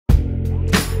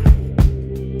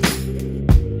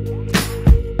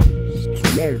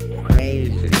They're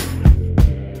crazy.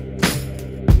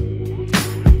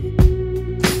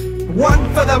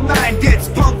 One for the maggots,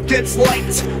 pump gets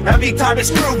light every time his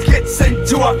groove gets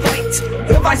into a fight.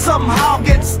 If I somehow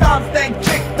get stomped and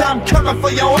kicked, I'm coming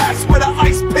for your ass with an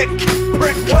ice pick.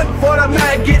 Brick. One for the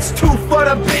maggots, two for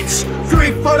the bitch,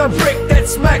 three for the brick that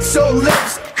smacks your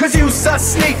lips. Cause you's a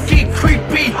sneaky,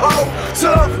 creepy hoe,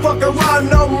 so don't fuck around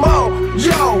no more.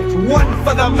 Yo, one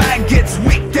for the maggots,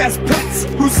 weak ass pets,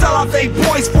 who sell out they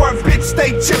boys for a bitch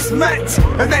they just met,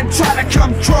 and then try to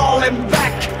come crawling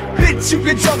back. Bitch, you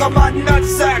can juggle my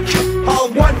nutsack.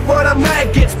 Oh, one for the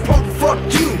maggots, punk, fuck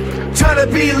you.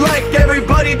 Tryna be like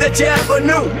everybody that you ever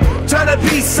knew, tryna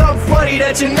be somebody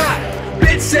that you're not.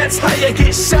 Bitch, that's how you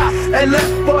get shot and left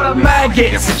for the maggots.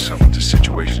 Get myself into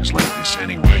situations like this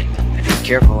anyway. Be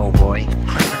careful, old boy.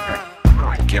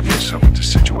 Get myself into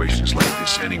situations like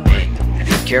this anyway.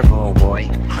 Be careful, old boy.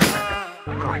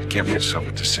 Get myself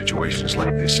into situations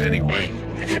like this anyway.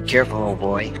 Be careful, old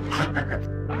boy.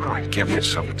 Get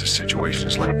myself into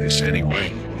situations like this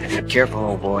anyway. Be careful,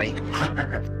 old boy.